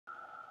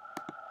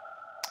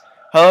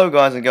Hello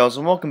guys and girls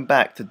and welcome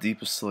back to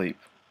Deeper Sleep.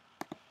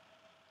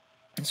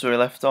 So we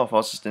left off, I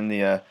was just in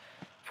the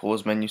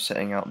pause menu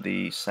setting out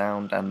the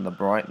sound and the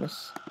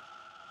brightness.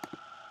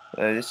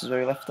 This is where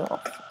we left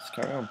off. Let's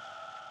carry on.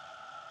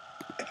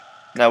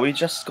 Now we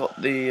just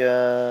got the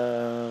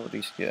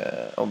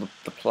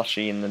the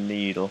plushie and the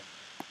needle.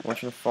 I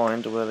want you to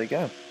find where they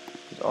go,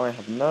 because I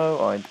have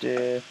no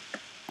idea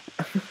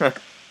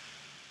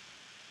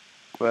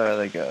where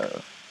they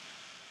go.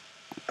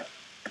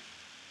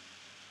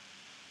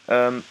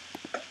 I'm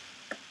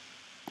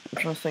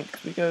trying to think.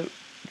 Do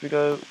we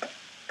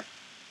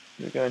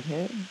go in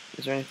here?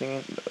 Is there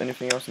anything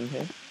else in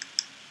here?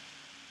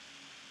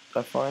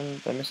 Did I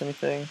miss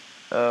anything?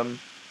 Don't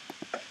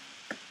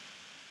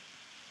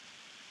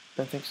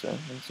think so.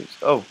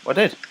 Oh, I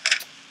did!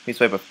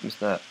 Piece of paper, missed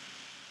that.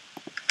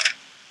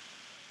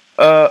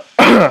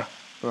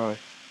 Right.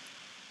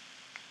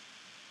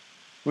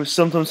 Which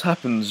sometimes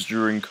happens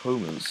during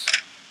comas.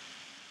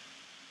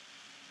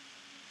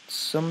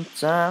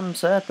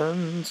 Sometimes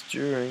happens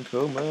during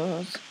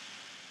comas.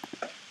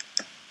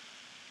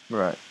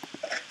 Right.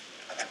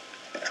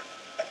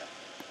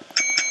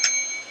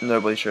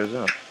 Nobody shows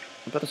up.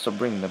 I better stop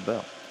ringing the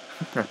bell.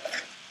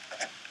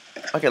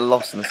 I get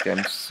lost in this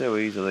game so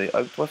easily. Do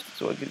I have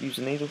to use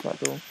a needle for that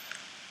door?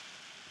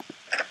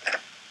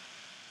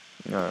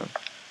 No.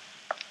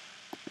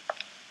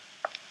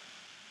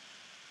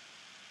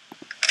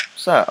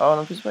 What's that? Oh,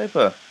 another piece of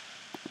paper.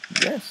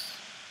 Yes.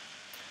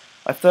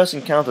 I first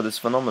encountered this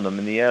phenomenon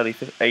in the early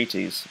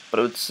 80s, but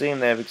it would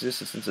seem they have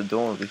existed since the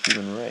dawn of the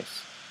human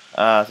race.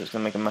 Ah, so it's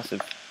going to make a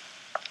massive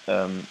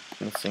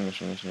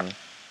distinguishing issue.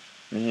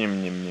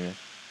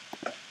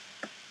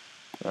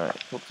 Alright,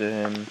 talk to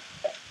him.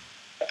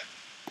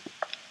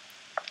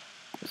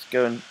 Let's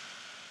go in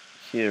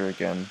here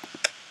again.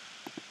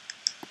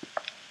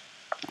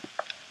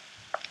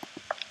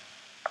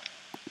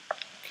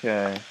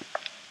 Okay.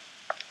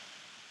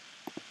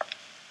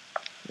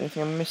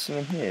 Anything I'm missing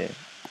in here?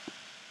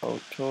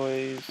 Old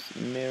toys,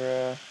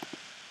 mirror,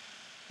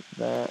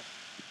 that,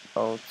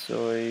 old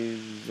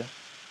toys,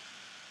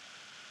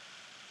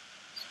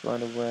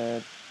 spider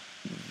web,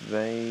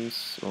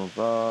 vase or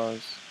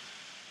vase.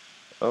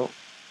 Oh,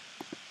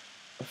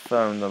 a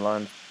phone, the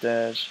line of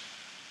dead.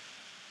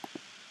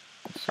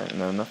 So,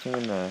 no, nothing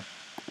in there.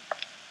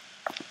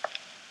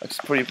 It's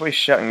probably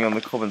shouting me on the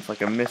comments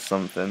like I missed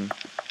something.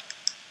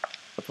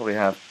 I probably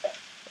have.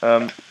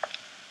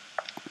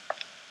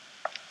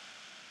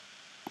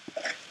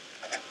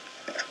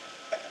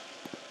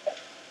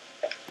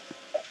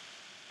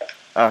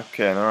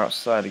 Okay, and they're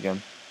outside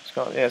again.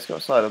 Let's go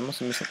outside. I must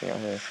have missed something out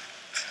here.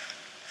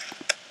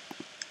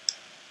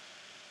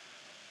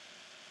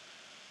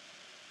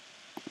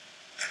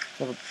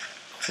 I have a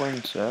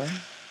pointer.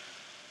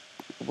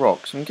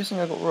 Rocks. I'm guessing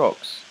I got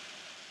rocks.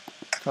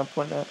 Can I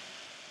point that?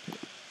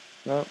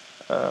 No.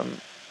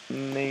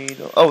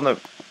 Needle. Oh no.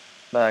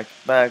 Bag.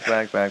 Bag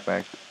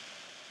has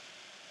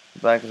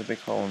a big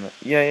hole in it.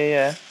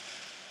 Yeah.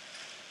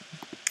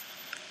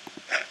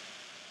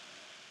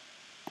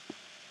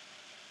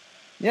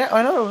 Yeah,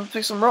 I know. I'll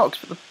pick some rocks,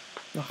 but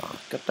the. Oh,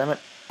 God damn it.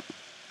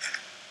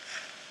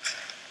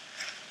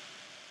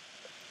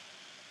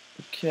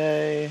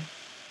 Okay.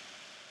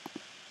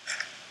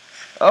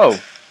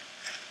 Oh.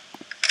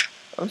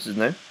 Oh, this is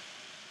new.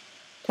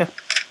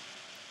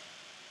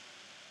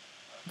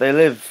 They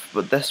live,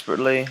 but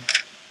desperately.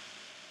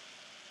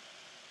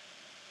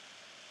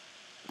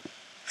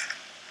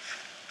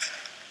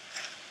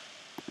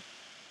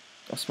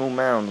 A small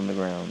mound on the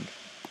ground.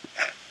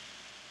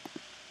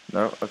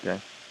 No? Okay.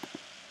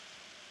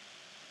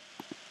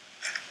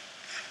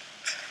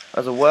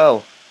 There's a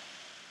well.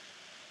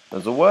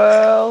 There's a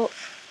well.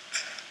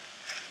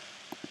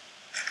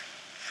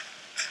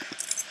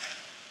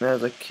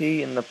 There's a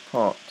key in the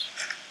pot.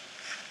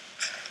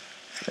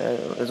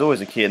 There's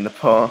always a key in the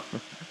pot.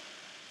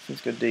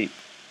 Let's go deep.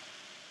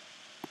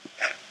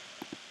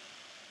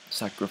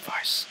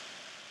 Sacrifice.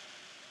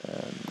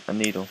 A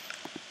needle.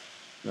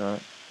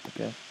 Right.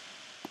 Okay.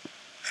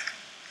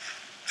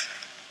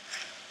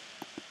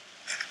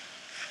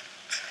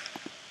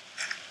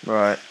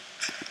 Right.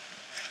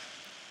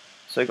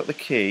 So I got the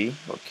key.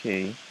 Got a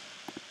key.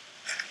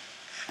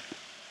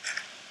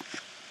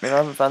 I mean, I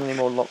haven't found any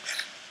more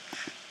locked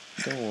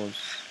doors.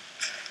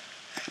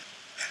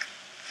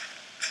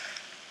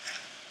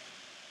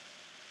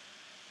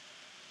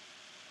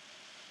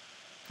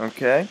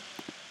 Okay.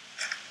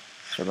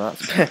 So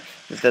that's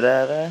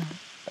there.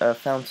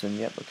 Fountain.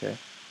 Yep. Okay.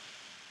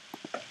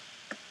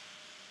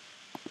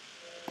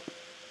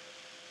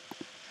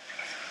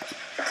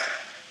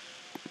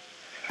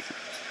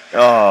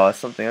 Oh, there's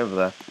something over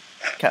there.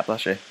 Cat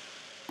plushie.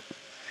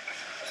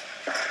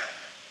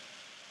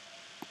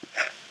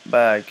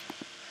 Bag.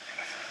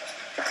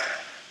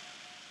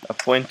 A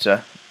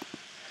pointer.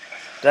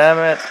 Damn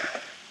it.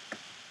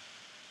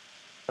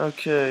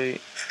 Okay.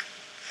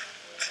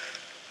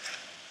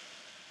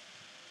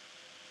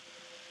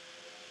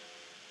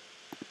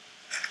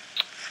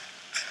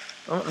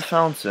 I want the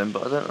fountain,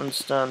 but I don't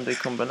understand the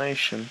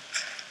combination.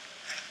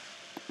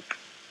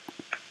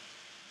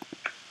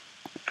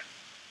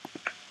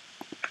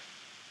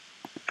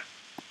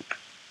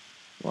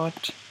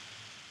 What?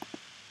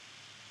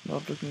 An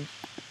old looking...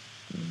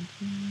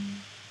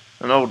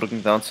 An old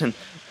looking fountain.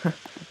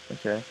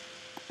 Okay.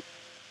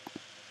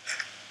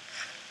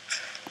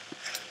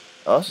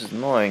 Oh, this is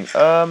annoying.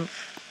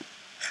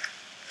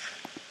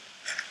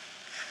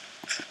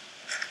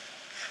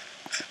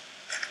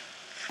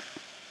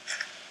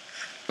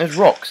 There's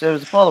rocks.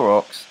 There's a pile of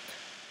rocks.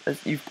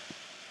 You've...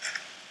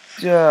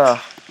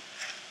 Yeah.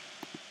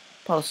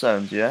 Pile of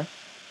stones, yeah?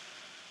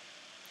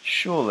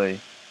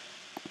 Surely.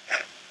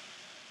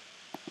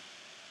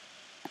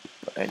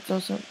 But it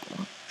doesn't...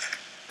 Oh,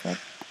 God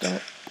damn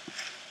it.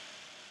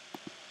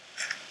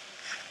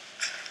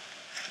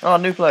 Oh,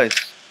 new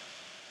place.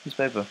 Piece of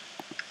paper.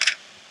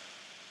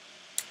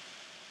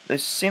 They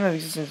seem to have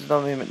existed since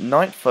the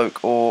Night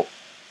Folk or...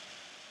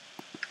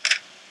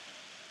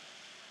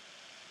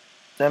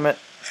 Damn it.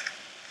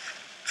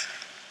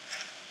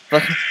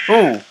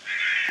 Oh!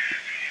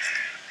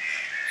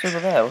 What's over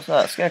there? What's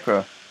that?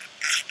 Scarecrow.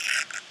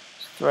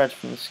 It's thread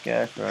from the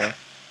scarecrow.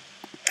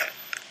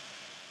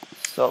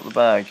 Stop the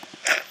bag.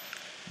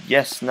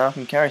 Yes, now I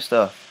can carry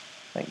stuff.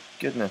 Thank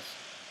goodness.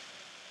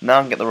 Now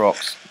I can get the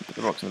rocks. Get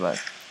the rocks in the bag.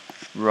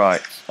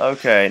 Right.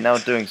 Okay, now we're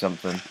doing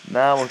something.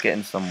 Now we're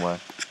getting somewhere.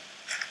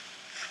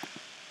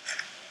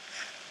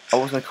 I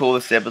was going to call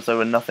this the episode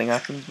where nothing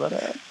happens, but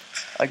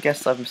I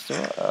guess I've missed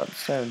the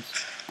stones.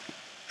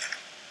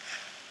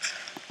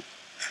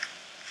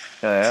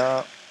 There they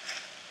are.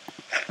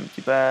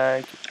 Empty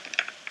bag.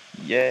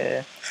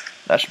 Yeah.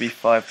 That should be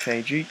 5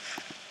 kg.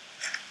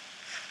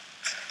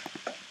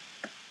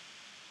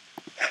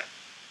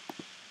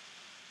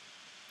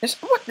 This,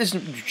 what is...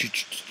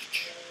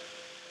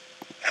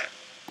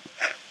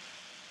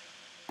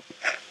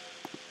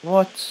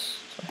 What? It's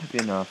not heavy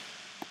enough.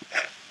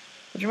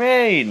 What do you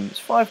mean? It's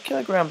 5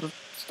 kilograms of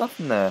stuff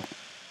in there.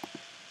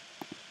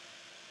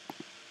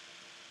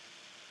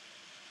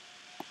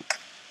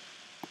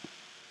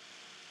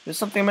 There's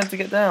something meant to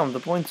get down, the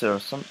pointer or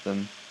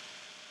something.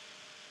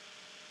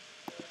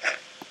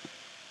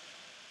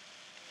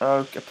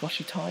 Oh, a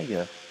plushy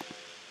tiger.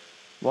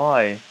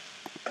 Why?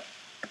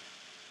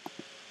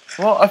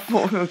 What? I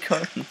thought we were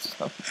going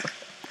somewhere.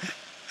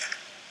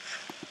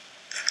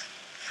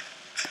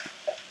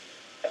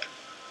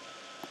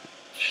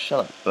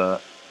 Shut up,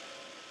 Bert.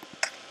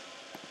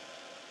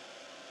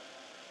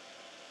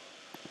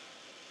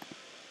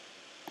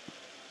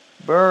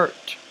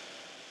 Bert!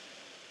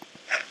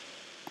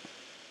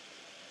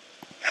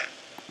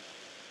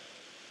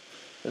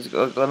 There's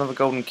got another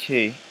golden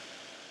key.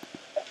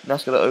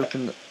 That's gonna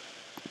open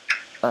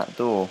that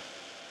door.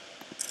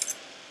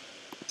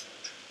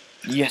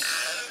 Yes!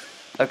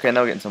 Okay,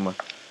 now we're getting somewhere.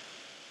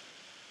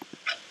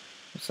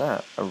 What's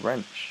that? A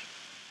wrench.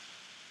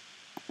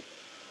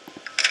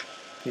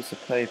 Piece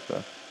of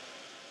paper.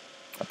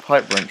 A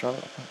pipe wrench. I like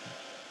a pipe wrench.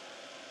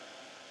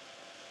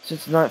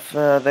 Since the night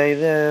fair,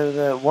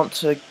 they want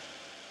to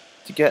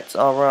get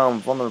our realm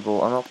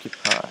vulnerable,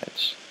 unoccupied.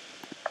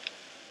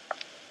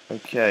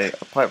 Okay,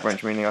 a pipe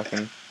wrench meaning I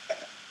can...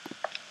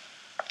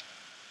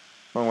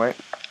 Wrong way.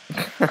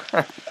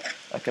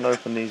 I can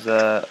open these,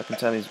 I can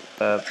turn these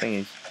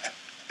thingies.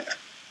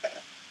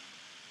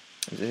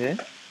 Is it here?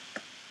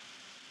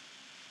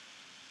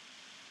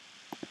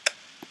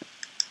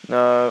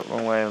 No,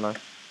 wrong way, no.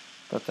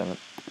 God damn it.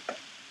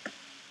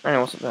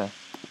 Anyway, what's up there?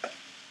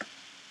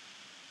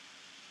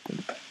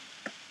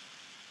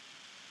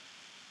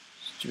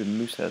 Stupid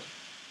moose head.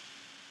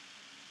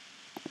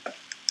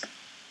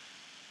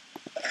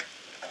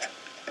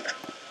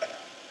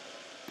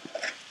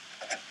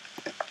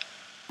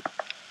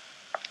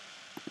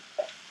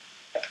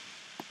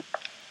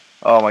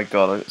 Oh my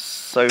god, I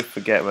so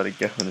forget where to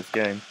go in this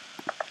game.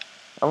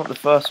 I want the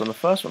first one. The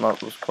first one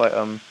was quite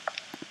was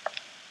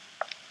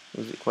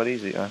it quite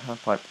easy?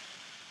 Hand pipe.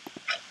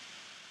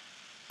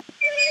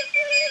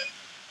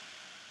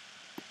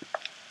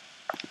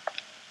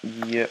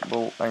 Yeah,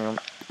 well, hang on.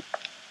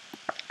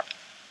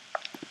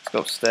 Let's go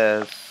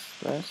upstairs.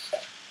 This.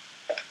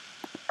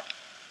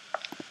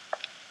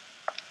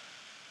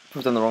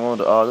 Put it in the wrong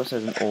order. Oh, this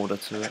has an order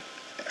to it.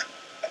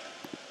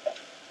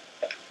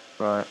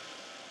 Right.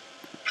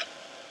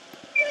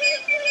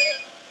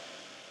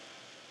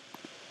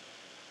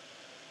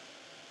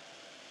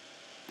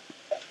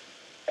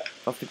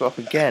 I have to go up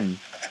again.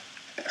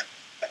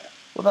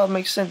 Well, that would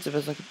make sense if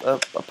there's like a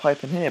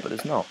pipe in here, but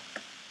there's not.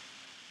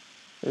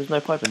 There's no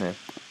pipe in here.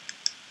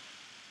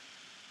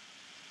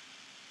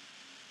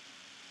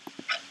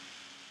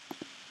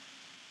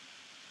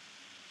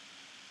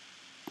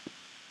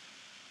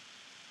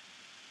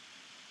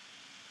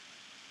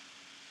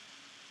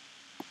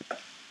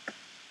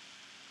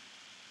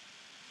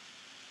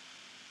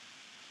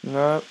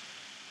 No.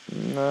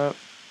 No.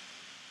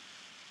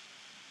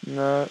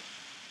 No.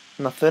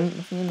 Nothing.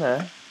 Nothing in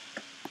there.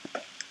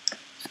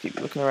 Just keep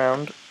looking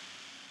around.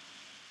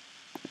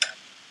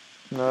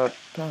 No.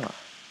 Ah.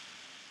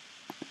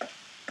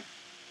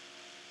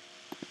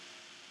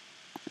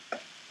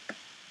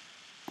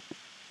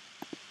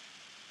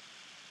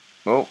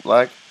 Oh,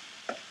 lag.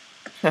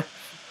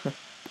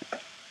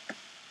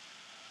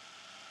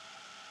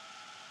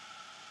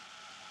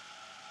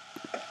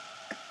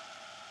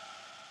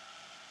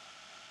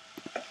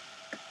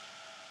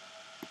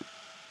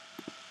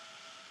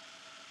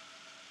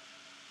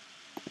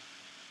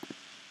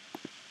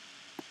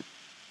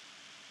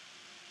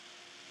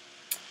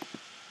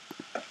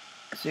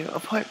 So you got a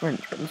pipe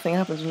wrench, but nothing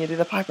happens when you do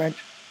the pipe wrench.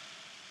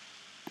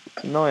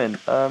 It's annoying.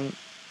 I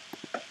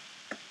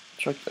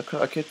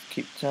could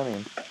keep turning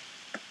him.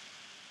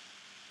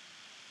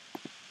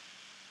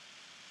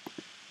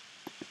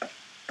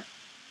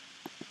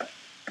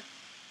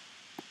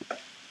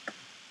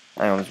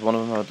 Hang on, there's one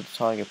of them with the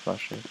tiger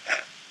plushie.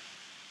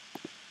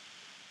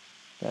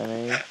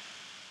 Danny.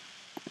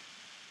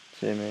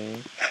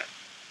 Timmy.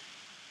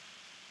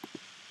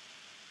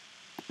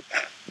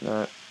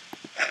 No.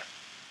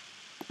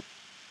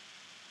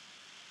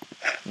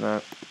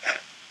 No.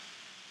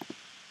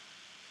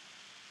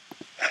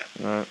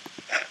 No.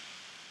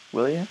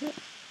 Will he have it?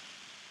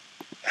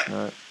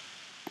 No.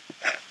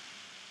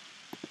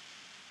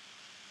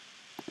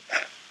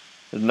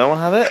 Did no one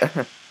have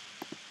it?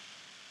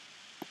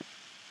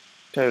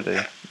 Cody.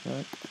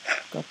 No.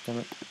 God damn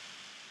it.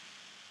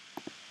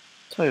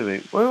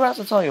 Toby. Where's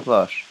the tiger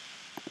plush?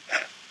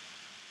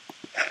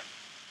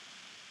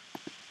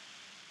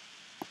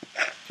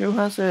 Who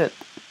has it?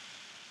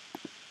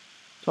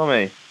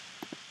 Tommy.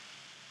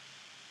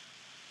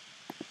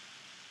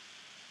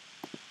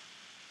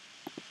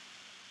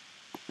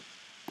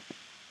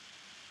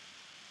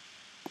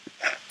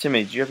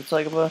 Timmy, do you have the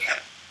tiger plush?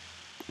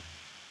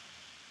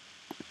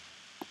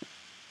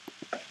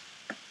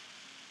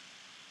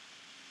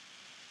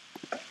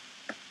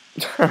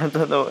 I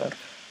don't know.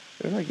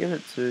 Who did I give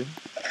it to?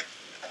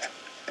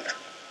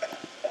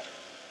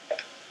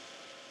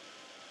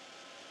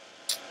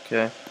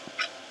 Okay.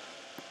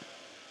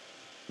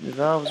 The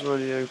valve's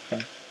already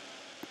open.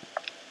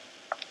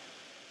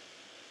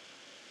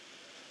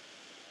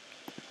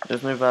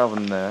 There's no valve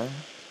in there.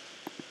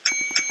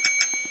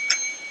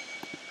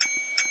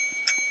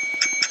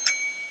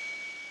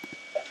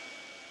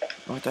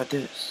 Why did I do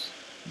this?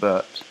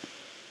 But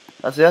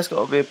that's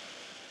got to be a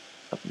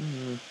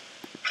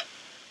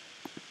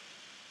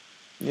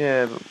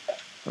yeah, but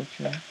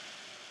okay.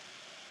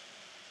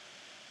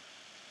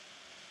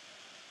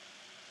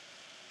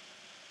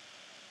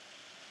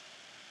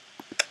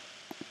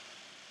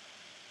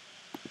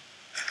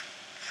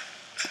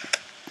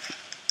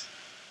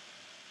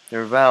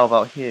 There's a valve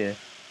out here.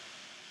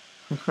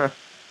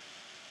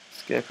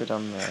 Scarecrow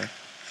down there.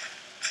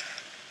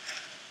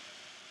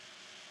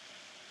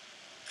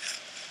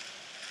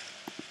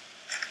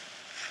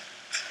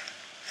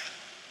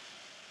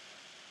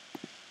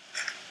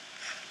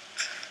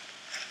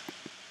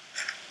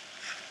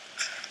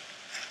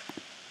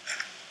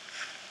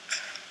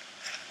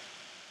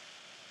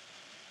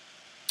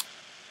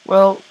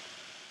 Well,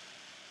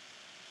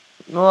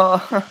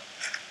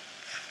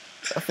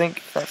 I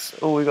think that's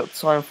all we got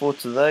time for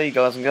today,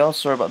 guys and girls.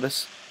 Sorry about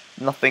this.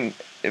 Nothing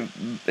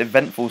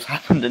eventful's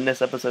happened in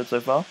this episode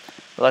so far,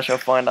 but I shall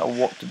find out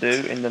what to do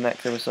in the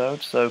next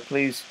episode. So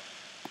please,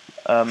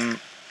 hang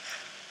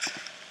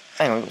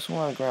on, we've got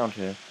someone on the ground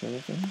here.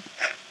 Anything?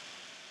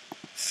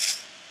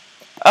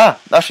 Ah,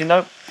 actually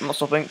no, I'm not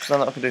stopping because I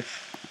know what I can do.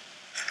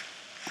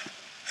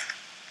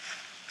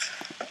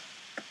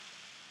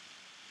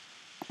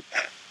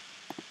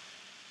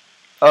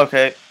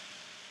 Okay,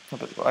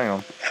 hang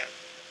on.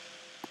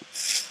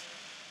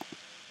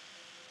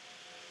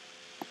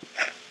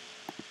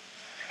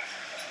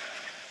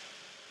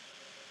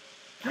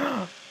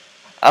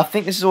 I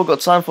think this is all we've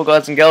got time for,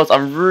 guys and girls.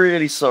 I'm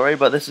really sorry,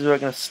 but this is where we're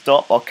going to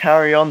stop. I'll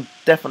carry on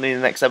definitely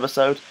in the next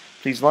episode.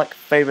 Please like,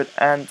 favourite,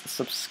 and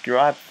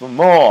subscribe for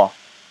more.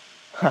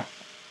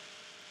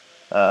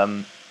 Well,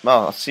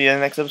 I'll see you in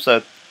the next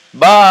episode.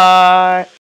 Bye!